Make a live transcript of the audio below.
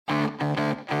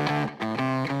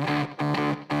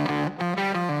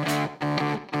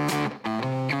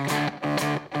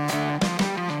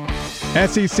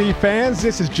SEC fans,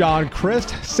 this is John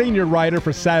Christ, senior writer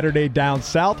for Saturday Down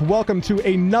South. Welcome to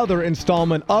another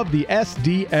installment of the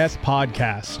SDS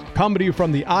podcast, coming to you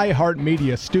from the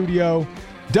iHeartMedia studio,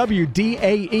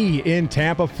 WDAE in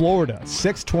Tampa, Florida,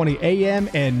 620 AM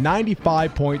and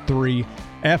 95.3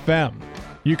 FM.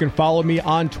 You can follow me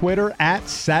on Twitter at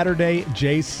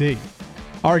SaturdayJC.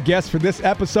 Our guest for this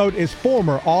episode is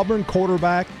former Auburn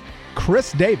quarterback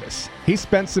Chris Davis. He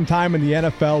spent some time in the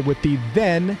NFL with the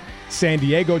then San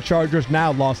Diego Chargers,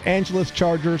 now Los Angeles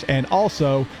Chargers, and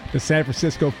also the San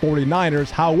Francisco 49ers.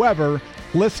 However,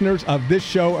 listeners of this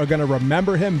show are going to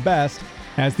remember him best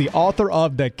as the author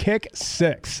of The Kick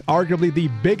Six, arguably the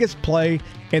biggest play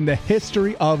in the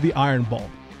history of the Iron Bowl.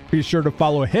 Be sure to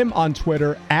follow him on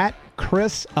Twitter at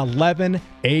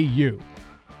Chris11AU.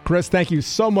 Chris, thank you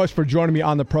so much for joining me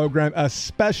on the program,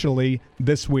 especially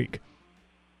this week.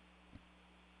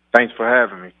 Thanks for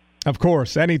having me. Of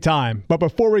course, anytime. But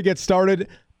before we get started,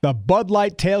 the Bud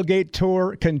Light Tailgate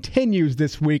Tour continues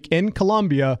this week in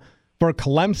Columbia for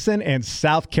Clemson and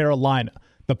South Carolina.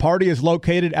 The party is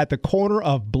located at the corner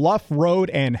of Bluff Road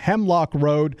and Hemlock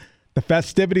Road. The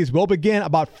festivities will begin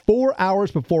about 4 hours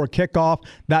before kickoff.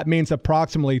 That means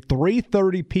approximately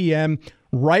 3:30 p.m.,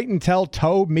 right until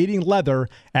toe meeting leather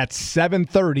at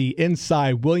 7:30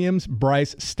 inside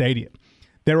Williams-Brice Stadium.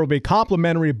 There will be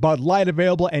complimentary Bud Light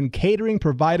available and catering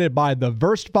provided by the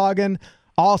Wurstwagen.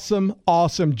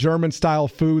 Awesome German-style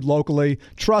food locally.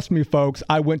 Trust me, folks,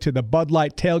 I went to the Bud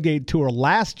Light Tailgate Tour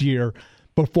last year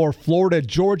before Florida,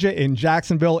 Georgia in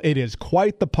Jacksonville. It is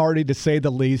quite the party, to say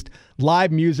the least.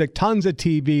 Live music, tons of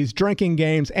TVs, drinking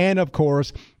games, and, of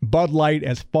course, Bud Light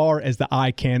as far as the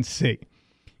eye can see.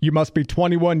 You must be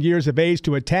 21 years of age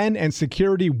to attend, and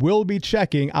security will be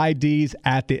checking IDs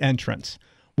at the entrance.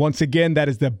 Once again, that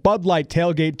is the Bud Light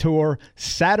Tailgate Tour,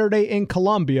 Saturday in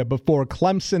Columbia before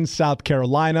Clemson, South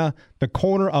Carolina, the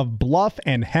corner of Bluff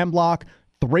and Hemlock,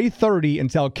 3:30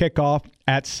 until kickoff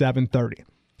at 7:30.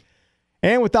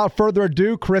 And without further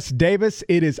ado, Chris Davis,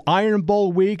 it is Iron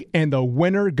Bowl week, and the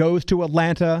winner goes to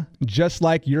Atlanta, just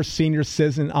like your senior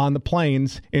season on the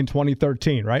Plains in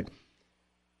 2013, right?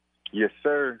 Yes,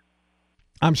 sir.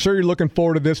 I'm sure you're looking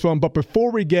forward to this one, but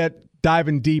before we get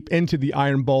diving deep into the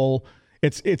Iron Bowl,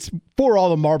 It's for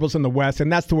all the marbles in the West,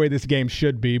 and that's the way this game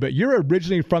should be. But you're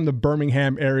originally from the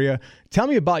Birmingham area. Tell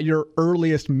me about your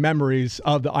earliest memories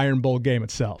of the Iron Bowl game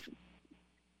itself.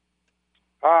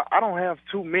 I don't have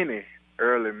too many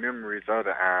early memories of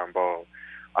the Iron Bowl.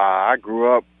 I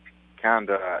grew up kind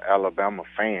of an Alabama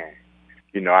fan.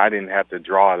 You know, I didn't have to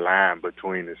draw a line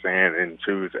between the sand and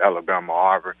choose Alabama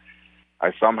or Auburn. I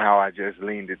just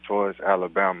leaned it towards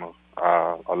Alabama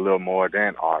a little more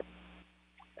than Auburn.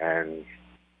 And,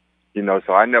 you know,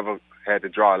 so I never had to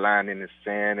draw a line in the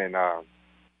sand. And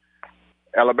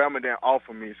Alabama didn't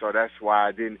offer me, so that's why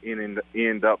I didn't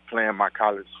end up playing my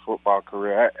college football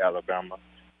career at Alabama.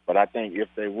 But I think if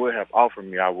they would have offered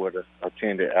me, I would have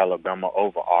attended Alabama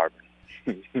over Auburn.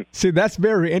 See, that's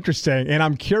very interesting. And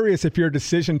I'm curious if your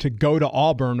decision to go to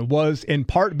Auburn was in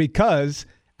part because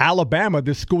Alabama,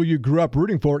 the school you grew up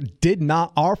rooting for, did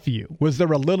not offer you. Was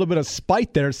there a little bit of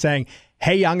spite there saying,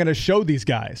 hey, I'm going to show these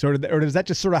guys? Or is that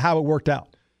just sort of how it worked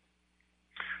out?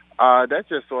 That's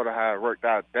just sort of how it worked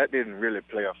out. That didn't really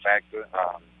play a factor.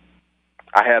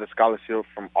 I had a scholarship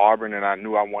from Auburn, and I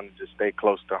knew I wanted to stay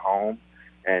close to home,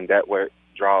 and that what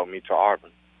drew me to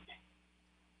Auburn.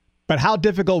 But how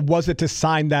difficult was it to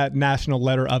sign that national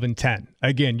letter of intent?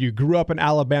 Again, you grew up an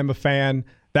Alabama fan.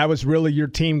 That was really your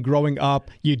team growing up.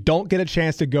 You don't get a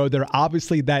chance to go there.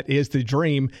 Obviously, that is the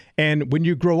dream. And when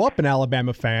you grow up an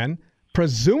Alabama fan,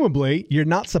 presumably you're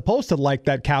not supposed to like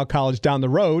that Cal College down the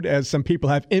road, as some people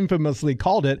have infamously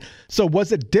called it. So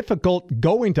was it difficult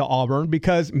going to Auburn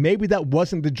because maybe that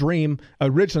wasn't the dream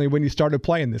originally when you started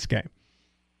playing this game?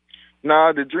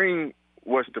 No, the dream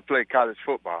was to play college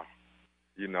football,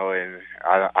 you know, and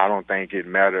I don't think it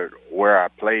mattered where I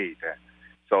played at.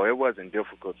 So it wasn't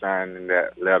difficult signing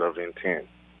that letter of intent.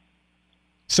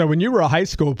 So when you were a high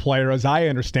school player, as I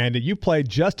understand it, you played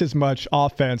just as much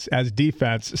offense as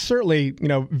defense. Certainly, you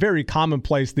know, very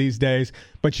commonplace these days,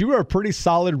 but you were a pretty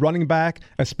solid running back,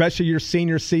 especially your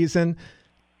senior season.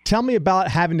 Tell me about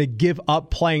having to give up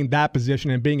playing that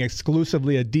position and being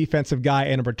exclusively a defensive guy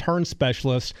and a return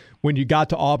specialist when you got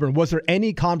to Auburn. Was there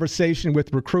any conversation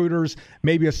with recruiters,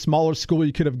 maybe a smaller school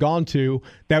you could have gone to,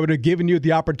 that would have given you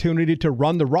the opportunity to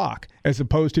run the rock as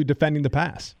opposed to defending the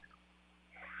pass?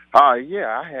 Yeah,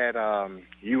 I had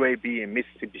UAB and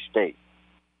Mississippi State.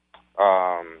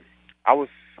 I was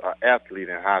an athlete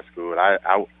in high school.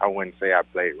 I wouldn't say I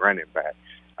played running back.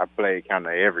 I played kind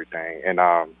of everything. And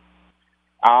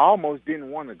I almost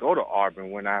didn't want to go to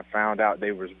Auburn when I found out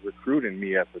they was recruiting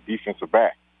me as a defensive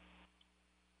back.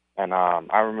 And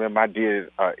I remember I did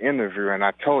an interview, and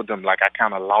I told them, like, I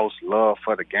kind of lost love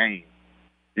for the game.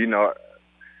 You know,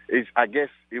 I guess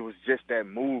it was just that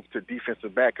move to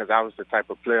defensive back because I was the type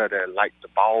of player that liked the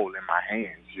ball in my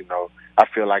hands. You know, I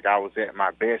feel like I was at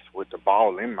my best with the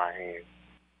ball in my hands.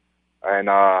 And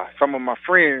some of my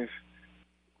friends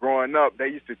growing up, they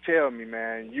used to tell me,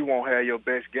 man, you won't have your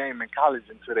best game in college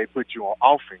until they put you on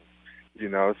offense. You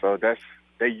know, so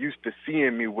they used to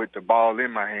seeing me with the ball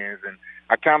in my hands, and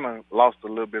I kind of lost a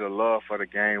little bit of love for the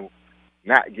game,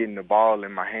 not getting the ball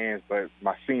in my hands. But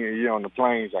my senior year on the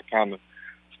Plains, I kind of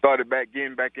started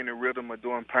getting back in the rhythm of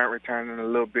doing punt return and a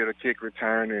little bit of kick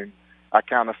return, and I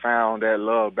kind of found that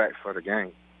love back for the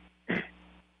game.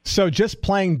 So just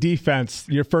playing defense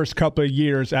your first couple of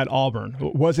years at Auburn,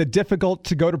 was it difficult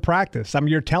to go to practice? I mean,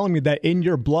 you're telling me that in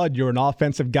your blood, you're an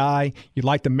offensive guy. You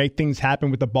like to make things happen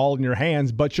with the ball in your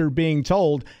hands, but you're being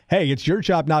told, hey, it's your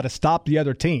job now to stop the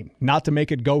other team, not to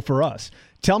make it go for us.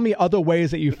 Tell me other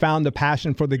ways that you found the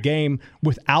passion for the game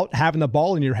without having the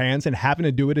ball in your hands and having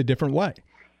to do it a different way.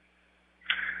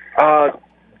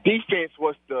 Defense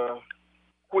was the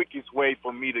quickest way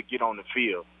for me to get on the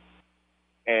field.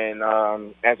 And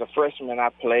as a freshman, I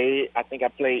think I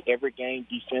played every game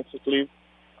defensively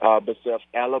besides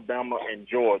Alabama and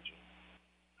Georgia.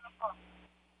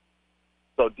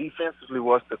 So defensively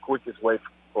was the quickest way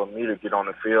for me to get on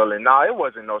the field. And no, it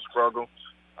wasn't no struggle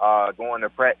going to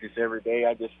practice every day.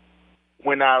 I just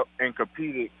went out and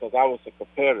competed because I was a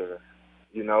competitor,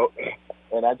 you know.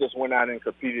 And I just went out and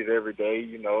competed every day,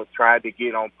 you know, tried to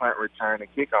get on punt return and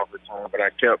kickoff return, but I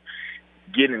kept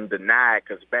getting denied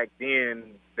because back then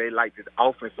they liked the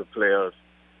offensive players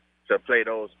to play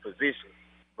those positions.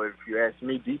 But if you ask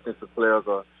me, defensive players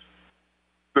are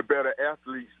the better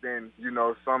athletes than, you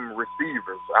know, some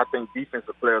receivers. I think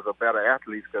defensive players are better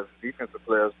athletes because defensive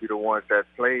players be the ones that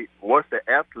was the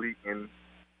athlete in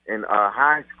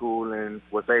high school and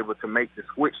was able to make the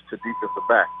switch to defensive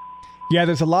back. Yeah,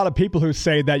 there's a lot of people who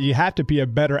say that you have to be a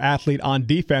better athlete on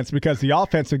defense because the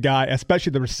offensive guy,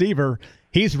 especially the receiver,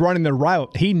 he's running the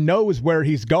route. He knows where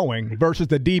he's going versus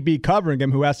the DB covering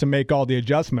him who has to make all the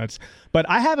adjustments. But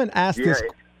I haven't asked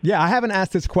I haven't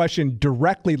asked this question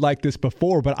directly like this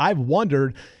before, but I've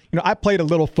wondered, you know, I played a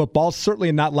little football,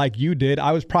 certainly not like you did.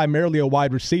 I was primarily a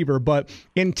wide receiver, but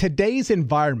in today's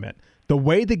environment, the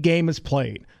way the game is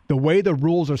played, the way the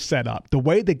rules are set up, the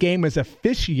way the game is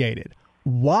officiated,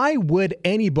 why would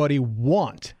anybody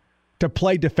want to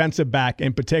play defensive back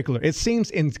in particular? It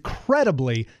seems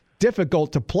incredibly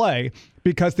difficult to play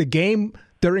because the game,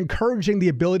 they're encouraging the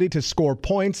ability to score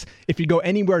points. If you go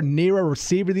anywhere near a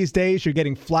receiver these days, you're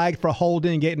getting flagged for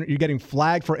holding, you're getting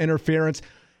flagged for interference.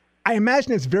 I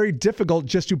imagine it's very difficult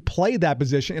just to play that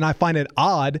position, and I find it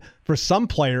odd for some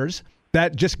players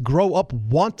that just grow up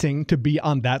wanting to be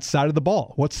on that side of the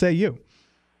ball. What say you?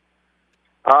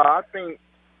 I think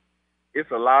it's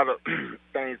a lot of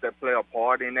things that play a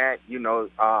part in that. You know,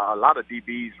 a lot of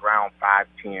DBs around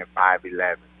 5'10",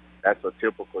 5'11". That's a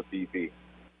typical DB.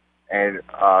 And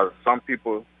some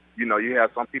people, you know, you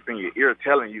have some people in your ear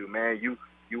telling you, man, you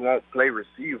won't play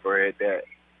receiver at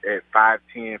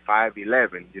 5'10",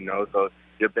 5'11", you know, so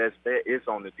your best bet is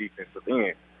on the defensive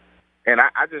end. And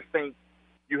I just think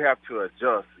you have to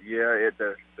adjust. Yeah,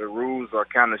 the rules are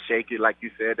kind of shaky. Like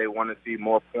you said, they want to see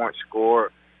more points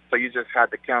scored. So you just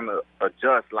have to kind of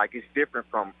adjust. Like, it's different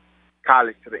from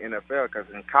college to the NFL because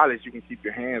in college you can keep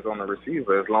your hands on the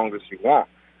receiver as long as you want.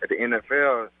 At the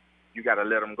NFL, you got to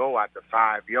let them go after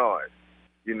 5 yards,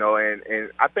 you know. And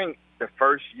I think the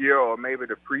first year or maybe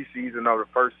the preseason or the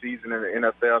first season in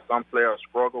the NFL, some players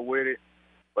struggle with it.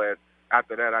 But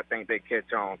after that, I think they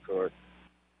catch on to it.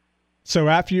 So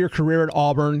after your career at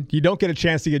Auburn, you don't get a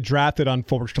chance to get drafted,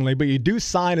 unfortunately, but you do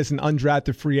sign as an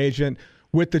undrafted free agent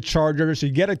with the Chargers. You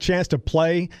get a chance to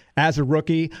play as a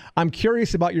rookie. I'm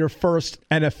curious about your first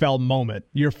NFL moment,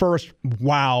 your first,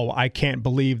 wow, I can't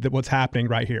believe that what's happening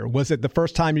right here. Was it the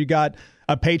first time you got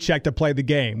a paycheck to play the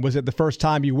game? Was it the first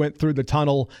time you went through the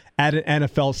tunnel at an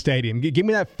NFL stadium? Give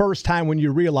me that first time when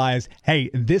you realize,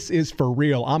 hey, this is for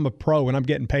real. I'm a pro and I'm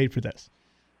getting paid for this.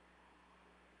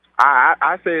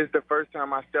 I say it's the first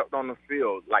time I stepped on the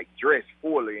field, like dressed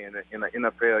fully in an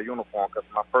NFL uniform, because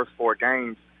my first 4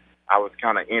 games, I was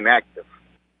kind of inactive,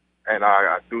 and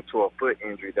due to a foot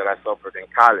injury that I suffered in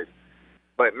college.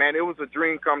 But, man, it was a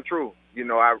dream come true. You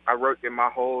know, I worked in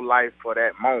my whole life for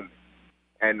that moment.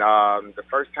 And the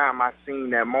first time I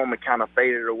seen that moment kind of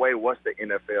faded away was the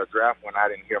NFL draft when I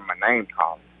didn't hear my name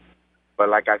called. But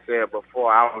like I said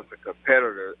before, I was a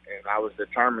competitor, and I was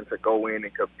determined to go in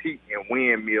and compete and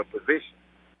win me a position.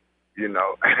 you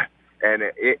know, and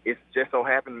it's just so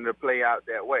happening to play out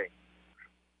that way.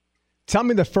 Tell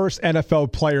me the first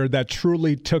NFL player that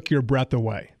truly took your breath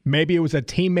away. Maybe it was a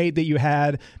teammate that you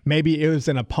had. Maybe it was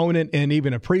an opponent in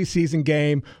even a preseason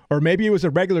game, or maybe it was a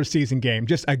regular season game.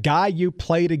 Just a guy you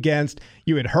played against,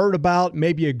 you had heard about.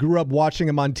 Maybe you grew up watching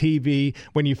him on TV.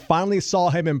 When you finally saw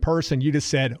him in person, you just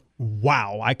said,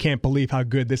 wow, I can't believe how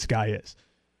good this guy is.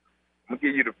 I'm going to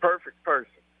give you the perfect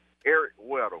person, Eric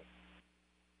Weddle.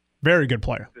 Very good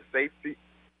player. The safety,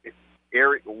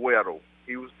 Eric Weddle.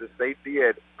 He was the safety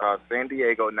at San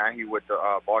Diego. Now he with the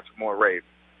Baltimore Ravens.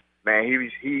 Man,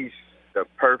 he's the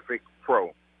perfect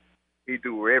pro. He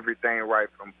do everything right,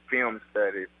 from film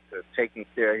studies to taking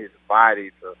care of his body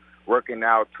to working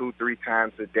out 2-3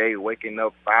 times a day, waking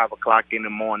up 5 o'clock in the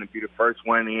morning, be the first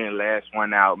one in, last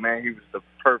one out. Man, he was the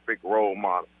perfect role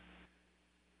model.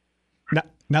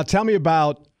 Now tell me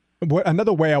about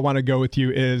another way I want to go with you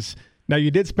is, now,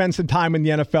 you did spend some time in the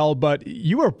NFL, but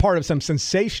you were part of some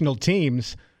sensational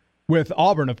teams with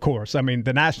Auburn, of course. I mean,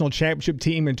 the national championship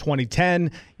team in 2010.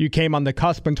 You came on the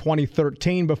cusp in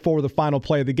 2013 before the final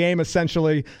play of the game,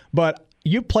 essentially. But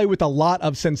you play with a lot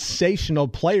of sensational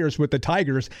players with the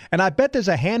Tigers, and I bet there's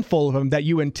a handful of them that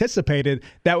you anticipated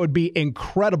that would be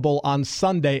incredible on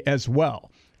Sunday as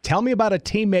well. Tell me about a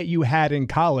teammate you had in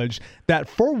college that,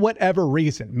 for whatever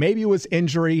reason, maybe it was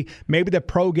injury, maybe the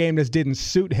pro game just didn't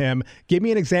suit him. Give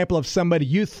me an example of somebody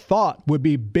you thought would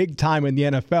be big time in the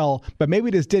NFL, but maybe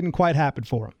this didn't quite happen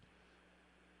for him.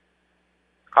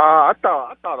 I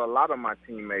thought a lot of my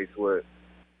teammates would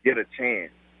get a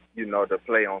chance, you know, to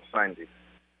play on Sundays.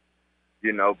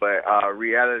 You know, but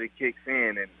reality kicks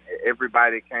in, and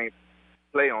everybody can't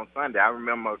play on Sunday. I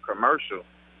remember a commercial.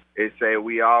 It said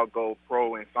we all go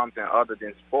pro in something other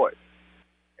than sports.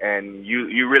 And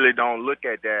you really don't look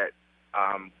at that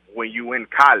when you in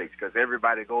college, because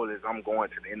everybody's goal is, I'm going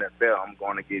to the NFL, I'm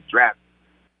going to get drafted.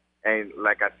 And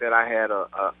like I said, I had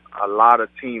a lot of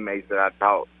teammates that I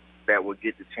thought that would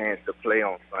get the chance to play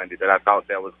on Sunday, that I thought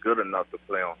that was good enough to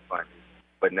play on Sunday,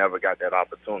 but never got that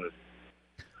opportunity.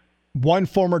 One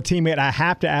former teammate I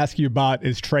have to ask you about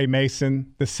is Tre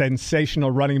Mason, the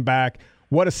sensational running back.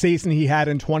 What a season he had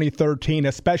in 2013,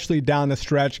 especially down the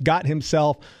stretch. Got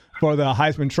himself for the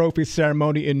Heisman Trophy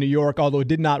ceremony in New York, although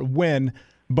did not win.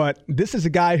 But this is a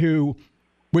guy who,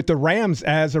 with the Rams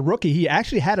as a rookie, he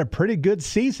actually had a pretty good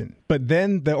season. But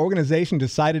then the organization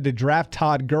decided to draft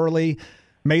Todd Gurley.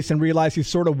 Mason realized he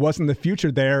sort of wasn't the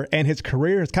future there, and his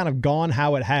career has kind of gone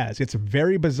how it has. It's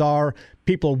very bizarre.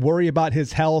 People worry about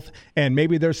his health, and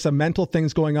maybe there's some mental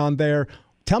things going on there.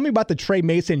 Tell me about the Tre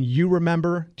Mason you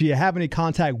remember. Do you have any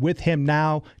contact with him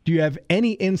now? Do you have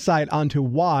any insight onto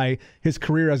why his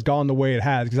career has gone the way it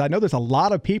has? Because I know there's a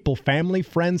lot of people, family,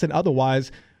 friends, and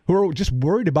otherwise, who are just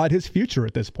worried about his future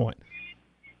at this point.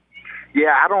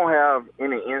 Yeah, I don't have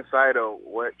any insight of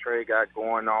what Tre got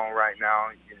going on right now,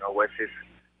 you know, what's his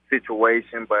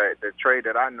situation. But the Tre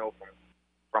that I know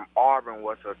from Auburn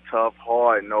was a tough,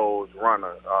 hard-nosed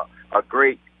runner, a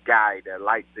great guy that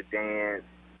liked to dance.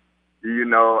 You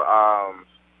know,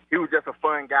 he was just a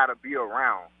fun guy to be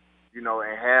around, you know,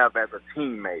 and have as a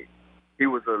teammate. He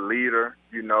was a leader,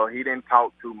 you know. He didn't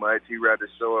talk too much. He rather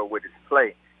show it with his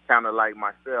play, kind of like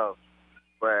myself.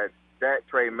 But that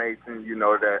Tre Mason, you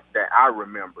know, that I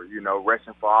remember, you know,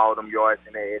 rushing for all them yards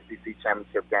in the SEC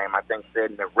championship game, I think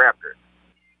setting the record,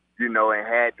 you know, and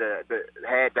had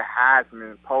the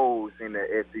Heisman pose in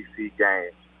the SEC game.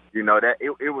 You know, that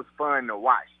it was fun to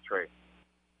watch, Tre.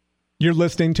 You're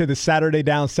listening to the Saturday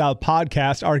Down South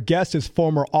podcast. Our guest is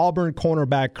former Auburn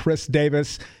cornerback Chris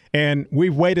Davis. And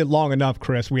we've waited long enough,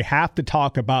 Chris. We have to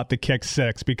talk about the kick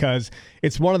six because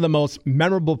it's one of the most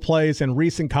memorable plays in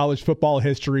recent college football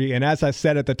history. And as I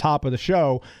said at the top of the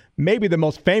show, maybe the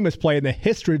most famous play in the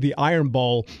history of the Iron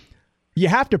Bowl. You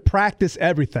have to practice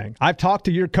everything. I've talked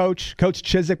to your coach, Coach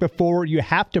Chizik, before. You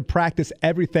have to practice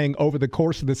everything over the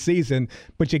course of the season,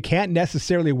 but you can't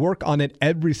necessarily work on it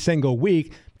every single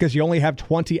week because you only have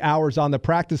 20 hours on the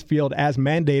practice field as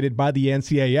mandated by the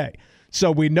NCAA.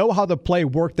 So we know how the play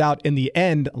worked out in the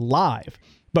end live.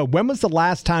 But when was the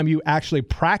last time you actually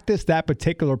practiced that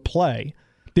particular play?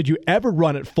 Did you ever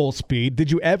run at full speed? Did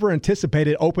you ever anticipate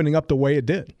it opening up the way it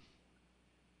did?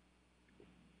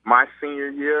 My senior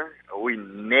year, we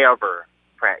never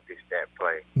practiced that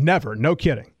play. Never. No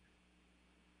kidding.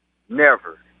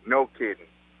 Never. No kidding.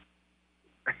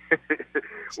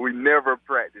 We never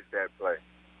practiced that play.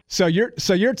 So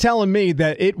you're telling me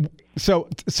that so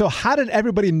how did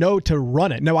everybody know to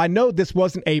run it? Now, I know this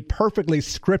wasn't a perfectly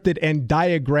scripted and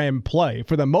diagrammed play.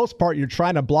 For the most part, you're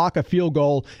trying to block a field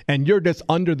goal and you're just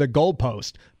under the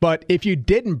goalpost. But if you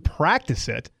didn't practice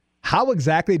it, How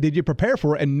exactly did you prepare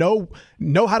for it and know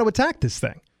how to attack this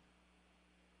thing?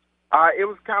 It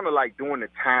was kind of like doing the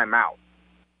timeout.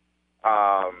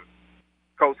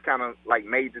 Coach kind of like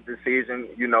made the decision,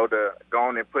 to go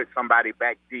on and put somebody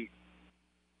back deep.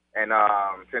 And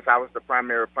since I was the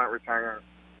primary punt returner,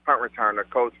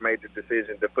 coach made the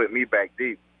decision to put me back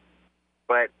deep.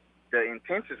 But the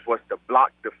intention was to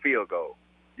block the field goal.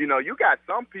 You got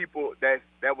some people that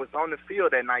was on the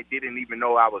field that night didn't even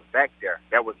know I was back there.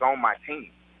 That was on my team.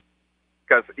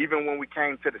 Because even when we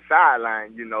came to the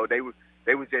sideline,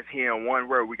 they was just hearing one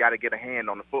word: we got to get a hand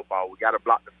on the football. We got to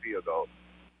block the field goal.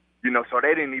 So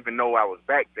they didn't even know I was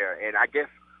back there. And I guess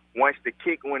once the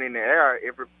kick went in the air,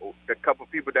 the couple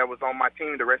people that was on my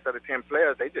team, the rest of the 10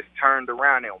 players, they just turned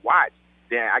around and watched.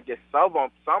 Then I guess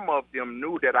some of them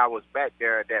knew that I was back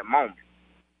there at that moment.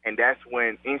 And that's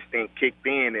when instinct kicked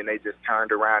in, and they just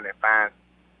turned around and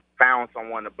found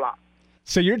someone to block.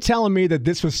 So you're telling me that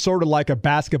this was sort of like a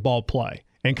basketball play,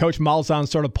 and Coach Malzahn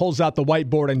sort of pulls out the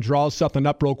whiteboard and draws something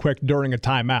up real quick during a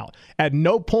timeout. At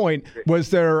no point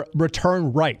was there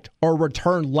return right or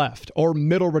return left or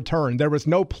middle return. There was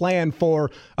no plan for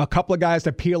a couple of guys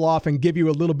to peel off and give you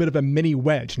a little bit of a mini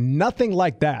wedge. Nothing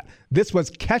like that. This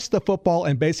was catch the football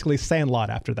and basically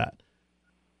sandlot after that.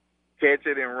 Catch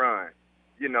it and run.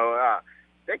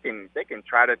 They can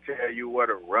try to tell you where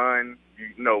to run,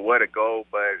 where to go,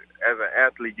 but as an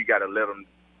athlete, you got to let them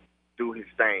do his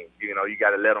thing. You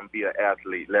got to let him be an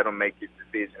athlete, let him make his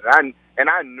decisions.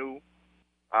 I knew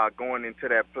going into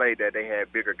that play that they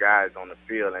had bigger guys on the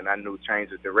field, and I knew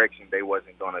change of direction, they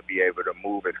wasn't going to be able to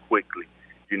move as quickly,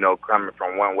 coming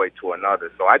from one way to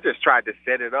another. So I just tried to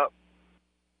set it up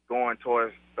going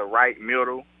towards the right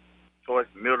middle, towards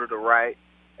middle to right,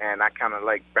 and I kind of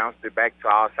like bounced it back to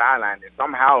our sideline. And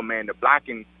somehow, man, the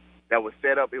blocking that was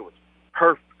set up, it was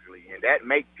perfectly. And that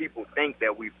makes people think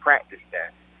that we practiced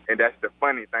that. And that's the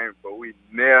funny thing, but we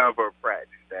never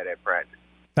practiced that at practice.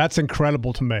 That's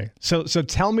incredible to me. So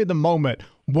tell me the moment,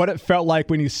 what it felt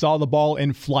like when you saw the ball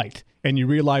in flight and you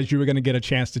realized you were going to get a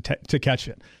chance to catch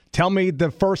it. Tell me the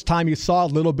first time you saw a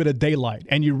little bit of daylight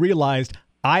and you realized,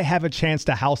 I have a chance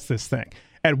to house this thing.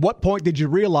 At what point did you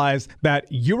realize that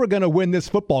you were going to win this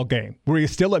football game? Were you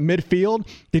still at midfield?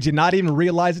 Did you not even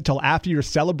realize it till after you're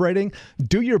celebrating?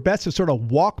 Do your best to sort of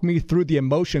walk me through the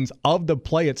emotions of the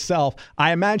play itself.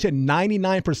 I imagine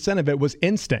 99% of it was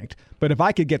instinct. But if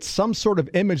I could get some sort of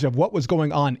image of what was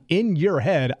going on in your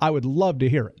head, I would love to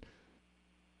hear it.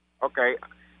 Okay.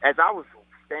 As I was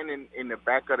standing in the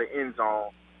back of the end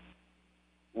zone,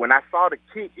 when I saw the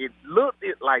kick, it looked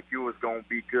like it was going to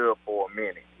be good for a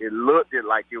minute.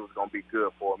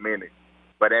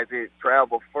 But as it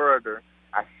traveled further,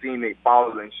 I seen it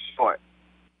falling short.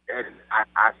 And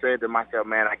I said to myself,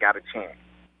 man, I got a chance.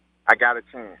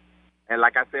 And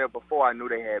like I said before, I knew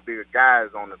they had bigger guys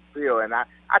on the field. And I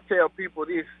tell people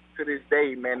this to this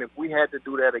day, man, if we had to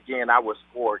do that again, I would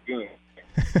score again.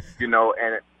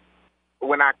 And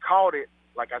when I caught it,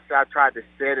 like I said, I tried to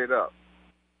set it up.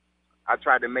 I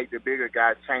tried to make the bigger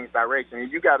guys change direction.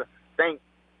 And you got to think,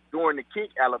 during the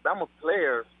kick, Alabama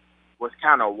players was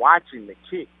kind of watching the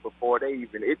kick before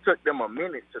it took them a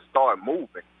minute to start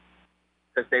moving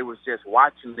because they was just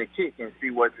watching the kick and see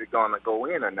was it going to go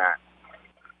in or not.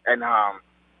 And,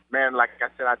 man, like I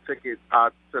said, I took it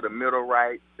to the middle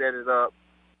right, set it up,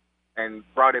 and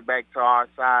brought it back to our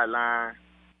sideline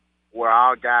where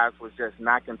our guys was just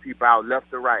knocking people out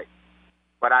left to right.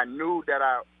 But I knew that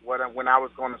when I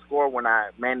was going to score, when I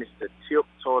managed to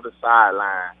tiptoe the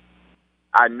sideline,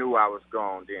 I knew I was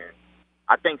gone then.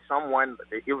 I think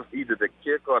it was either the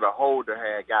kicker or the holder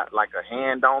had got like a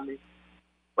hand on me,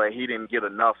 but he didn't get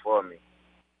enough for me.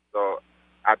 So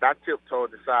after I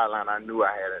tiptoed the sideline, I knew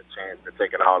I had a chance to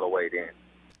take it all the way then.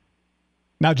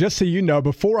 Now, just so you know,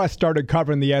 before I started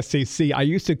covering the SEC, I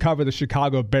used to cover the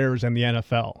Chicago Bears and the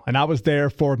NFL. And I was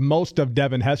there for most of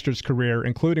Devin Hester's career,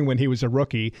 including when he was a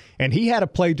rookie. And he had a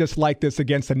play just like this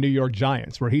against the New York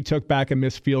Giants, where he took back a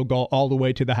missed field goal all the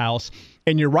way to the house.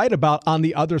 And you're right about, on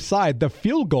the other side, the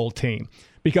field goal team.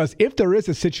 Because if there is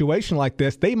a situation like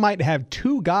this, they might have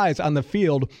two guys on the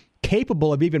field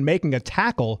capable of even making a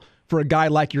tackle for a guy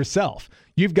like yourself.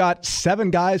 You've got 7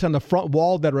 guys on the front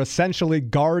wall that are essentially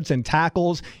guards and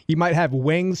tackles. You might have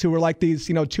wings who are like these,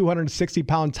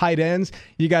 260-pound tight ends.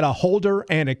 You got a holder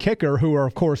and a kicker who are,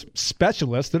 of course,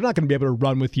 specialists. They're not going to be able to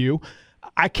run with you.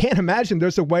 I can't imagine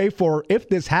there's a way for, if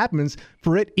this happens,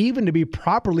 for it even to be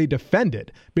properly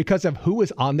defended because of who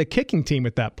is on the kicking team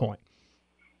at that point.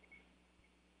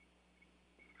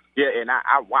 Yeah, and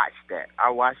I watched that.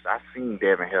 I seen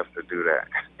Devin Hester do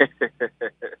that.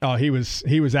 Oh, he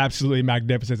was absolutely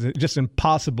magnificent. It's just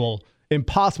impossible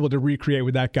impossible to recreate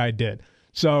what that guy did.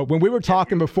 So when we were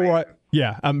talking before,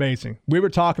 amazing. We were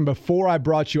talking before I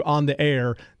brought you on the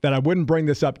air that I wouldn't bring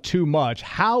this up too much.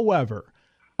 However,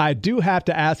 I do have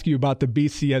to ask you about the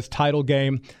BCS title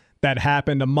game that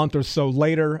happened a month or so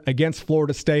later against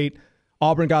Florida State.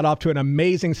 Auburn got off to an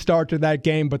amazing start to that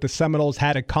game, but the Seminoles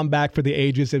had a comeback for the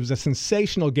ages. It was a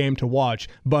sensational game to watch.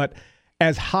 But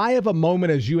as high of a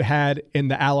moment as you had in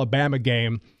the Alabama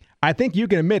game, I think you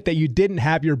can admit that you didn't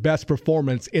have your best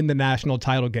performance in the national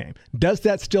title game. Does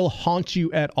that still haunt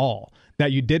you at all,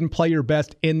 that you didn't play your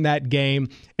best in that game?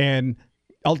 And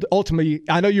ultimately,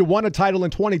 I know you won a title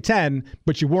in 2010,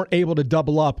 but you weren't able to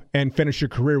double up and finish your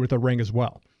career with a ring as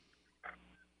well.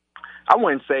 I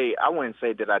wouldn't say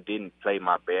that I didn't play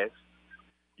my best.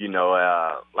 You know,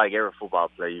 like every football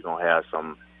player, you're gonna have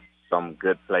some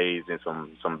good plays and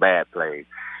some bad plays.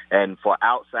 And for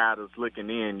outsiders looking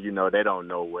in, you know, they don't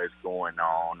know what's going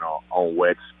on or on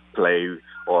what's played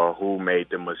or who made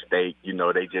the mistake. You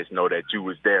know, they just know that you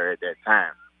was there at that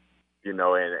time. You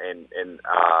know, and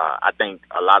I think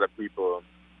a lot of people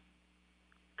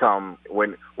come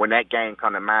when that game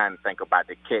come to mind, think about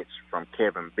the catch from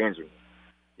Kevin Benjamin.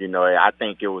 You know, I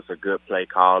think it was a good play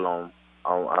call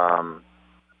on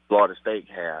Florida State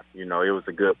half. You know, it was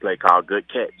a good play call, good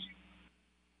catch.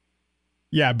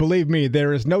 Yeah, believe me,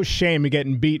 there is no shame in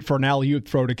getting beat for an alley-oop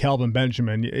throw to Kelvin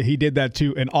Benjamin. He did that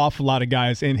to an awful lot of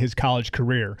guys in his college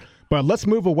career. But let's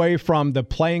move away from the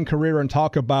playing career and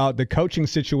talk about the coaching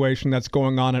situation that's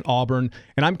going on at Auburn.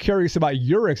 And I'm curious about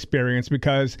your experience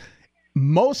because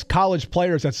most college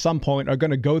players at some point are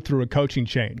going to go through a coaching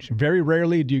change. Very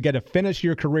rarely do you get to finish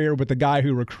your career with the guy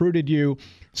who recruited you.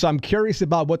 So I'm curious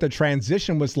about what the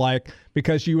transition was like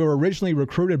because you were originally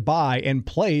recruited by and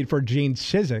played for Gene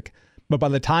Chizik. But by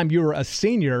the time you were a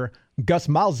senior, Gus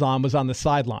Malzahn was on the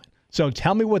sideline. So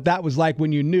tell me what that was like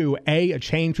when you knew, A, a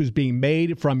change was being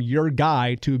made from your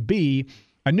guy to B,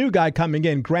 a new guy coming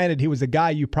in. Granted, he was a guy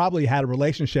you probably had a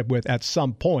relationship with at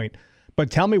some point. But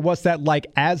tell me what's that like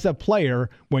as a player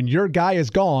when your guy is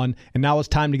gone and now it's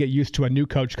time to get used to a new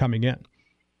coach coming in?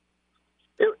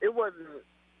 It wasn't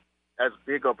as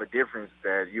big of a difference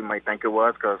that you may think it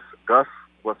was because Gus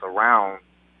was around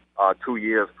 2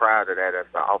 years prior to that as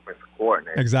the offensive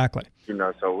coordinator. Exactly. You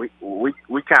know, so we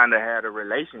kind of had a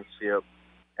relationship,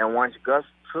 and once Gus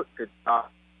took the job,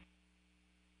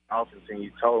 offense, and he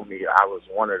told me I was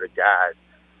one of the guys.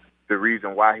 The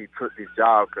reason why he took this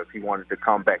job because he wanted to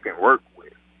come back and work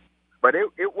with. But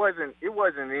it wasn't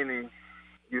any,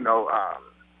 you know,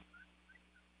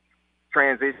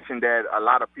 transition that a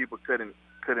lot of people couldn't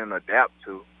adapt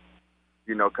to,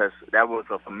 you know, because that was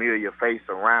a familiar face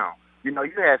around. You know,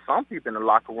 you had some people in the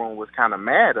locker room was kind of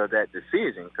mad at that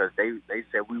decision because they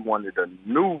said we wanted a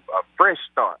fresh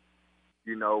start,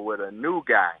 you know, with a new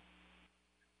guy.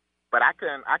 But I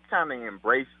kind of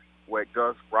embraced what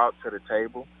Gus brought to the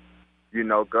table. You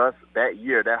know, Gus,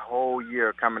 that whole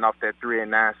year coming off that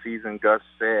 3-9 season, Gus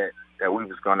said that we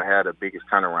was going to have the biggest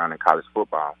turnaround in college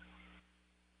football.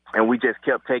 And we just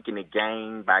kept taking it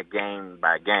game by game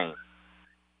by game.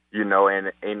 You know, and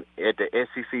at the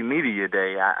SEC Media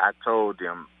Day, I told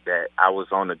them that I was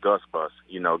on the Gus bus.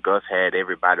 You know, Gus had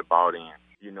everybody bought in.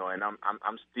 You know, and I'm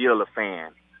still a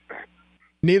fan.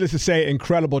 Needless to say,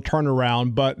 incredible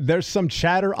turnaround, but there's some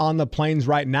chatter on the plains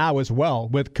right now as well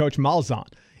with Coach Malzahn.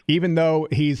 Even though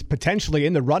he's potentially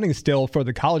in the running still for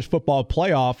the college football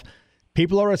playoff,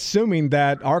 people are assuming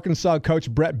that Arkansas coach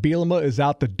Brett Bielema is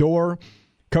out the door.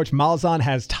 Coach Malzahn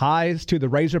has ties to the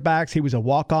Razorbacks. He was a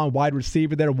walk-on wide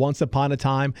receiver there once upon a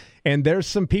time. And there's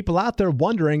some people out there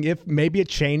wondering if maybe a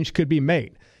change could be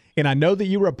made. And I know that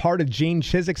you were a part of Gene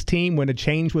Chizik's team when a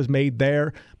change was made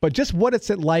there. But just what is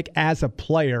it like as a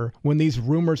player when these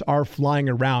rumors are flying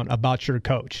around about your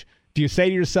coach? Do you say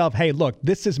to yourself, hey, look,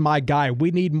 this is my guy.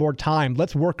 We need more time.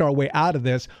 Let's work our way out of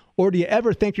this. Or do you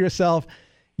ever think to yourself,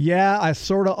 yeah, I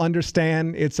sort of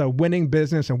understand it's a winning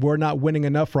business and we're not winning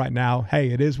enough right now.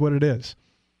 Hey, it is what it is.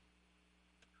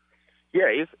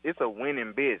 Yeah, it's a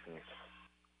winning business.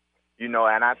 You know,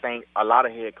 and I think a lot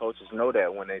of head coaches know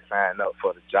that when they sign up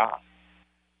for the job.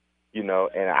 You know,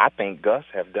 and I think Gus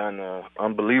have done an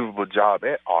unbelievable job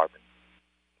at Auburn.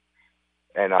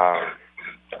 And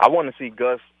I want to see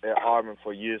Gus at Auburn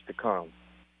for years to come.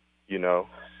 You know,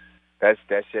 that's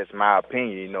just my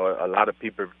opinion. You know, a lot of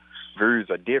people's views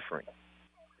are different.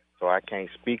 So I can't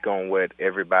speak on what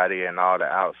everybody and all the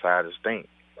outsiders think.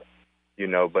 You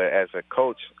know, but as a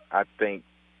coach, I think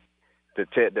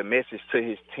the message to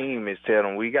his team is tell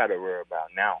them we got to worry about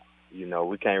now. You know,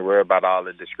 we can't worry about all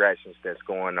the distractions that's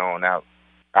going on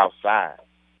outside.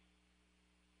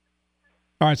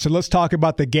 All right, so let's talk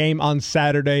about the game on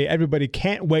Saturday. Everybody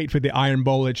can't wait for the Iron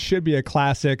Bowl. It should be a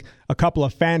classic. A couple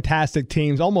of fantastic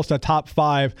teams, almost a top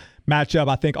 5 matchup.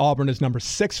 I think Auburn is number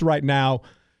 6 right now.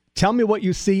 Tell me what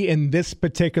you see in this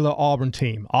particular Auburn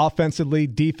team, offensively,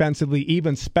 defensively,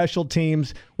 even special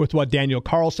teams with what Daniel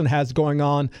Carlson has going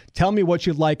on. Tell me what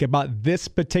you like about this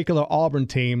particular Auburn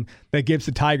team that gives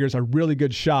the Tigers a really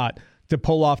good shot to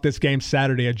pull off this game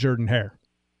Saturday at Jordan-Hare.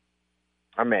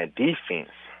 I mean, defense.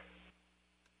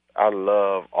 I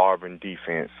love Auburn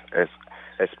defense,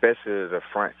 especially the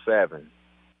front 7.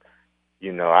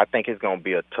 You know, I think it's going to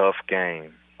be a tough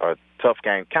game.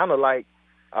 Kind of like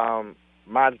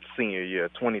my senior year,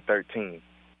 2013.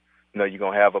 You know, you're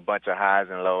going to have a bunch of highs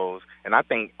and lows. And I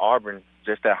think Auburn,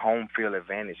 just that home field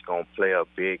advantage, going to play a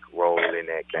big role in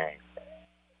that game.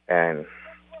 And,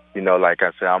 you know, like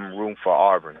I said, I'm rooting for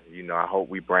Auburn. You know, I hope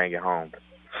we bring it home.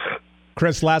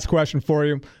 Chris, last question for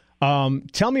you.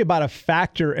 Tell me about a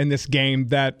factor in this game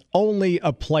that only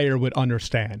a player would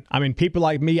understand. I mean, people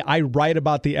like me, I write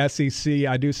about the SEC.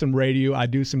 I do some radio. I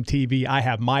do some TV. I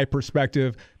have my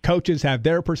perspective. Coaches have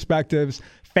their perspectives.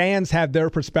 Fans have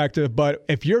their perspective. But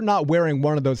if you're not wearing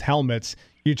one of those helmets,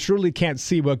 you truly can't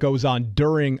see what goes on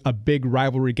during a big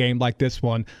rivalry game like this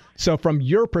one. So from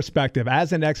your perspective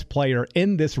as an ex-player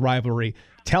in this rivalry,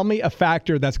 tell me a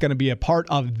factor that's going to be a part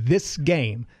of this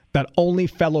game that only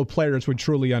fellow players would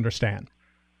truly understand.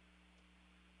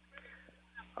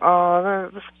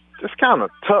 It's kind of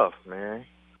tough, man.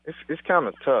 It's kind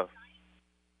of tough.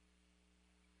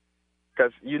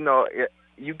 Because, you know,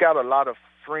 you got a lot of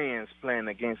friends playing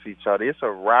against each other. It's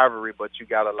a rivalry, but you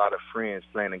got a lot of friends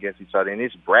playing against each other, and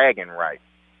it's bragging rights.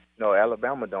 You know,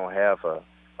 Alabama don't have a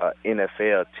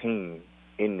NFL team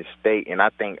in the state, and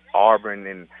I think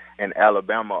Auburn and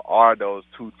Alabama are those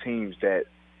two teams that,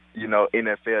 you know,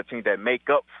 NFL teams that make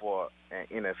up for an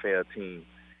NFL team.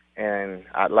 And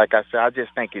like I said, I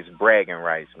just think it's bragging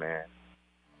rights, man.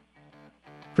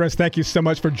 Chris, thank you so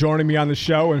much for joining me on the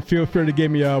show, and feel free to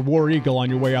give me a War Eagle on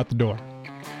your way out the door.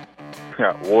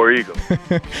 Yeah, War Eagle.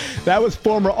 That was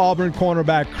former Auburn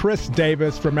cornerback Chris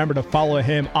Davis. Remember to follow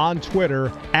him on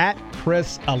Twitter at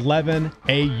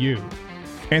Chris11AU.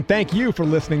 And thank you for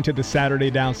listening to the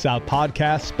Saturday Down South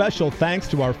podcast. Special thanks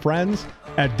to our friends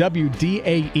at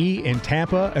WDAE in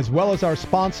Tampa, as well as our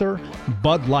sponsor,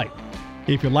 Bud Light.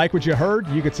 If you like what you heard,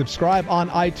 you can subscribe on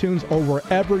iTunes or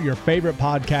wherever your favorite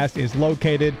podcast is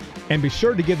located, and be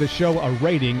sure to give the show a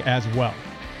rating as well.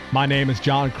 My name is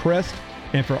John Christ,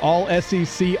 and for all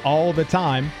SEC all the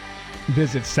time,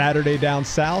 visit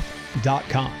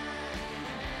SaturdayDownSouth.com.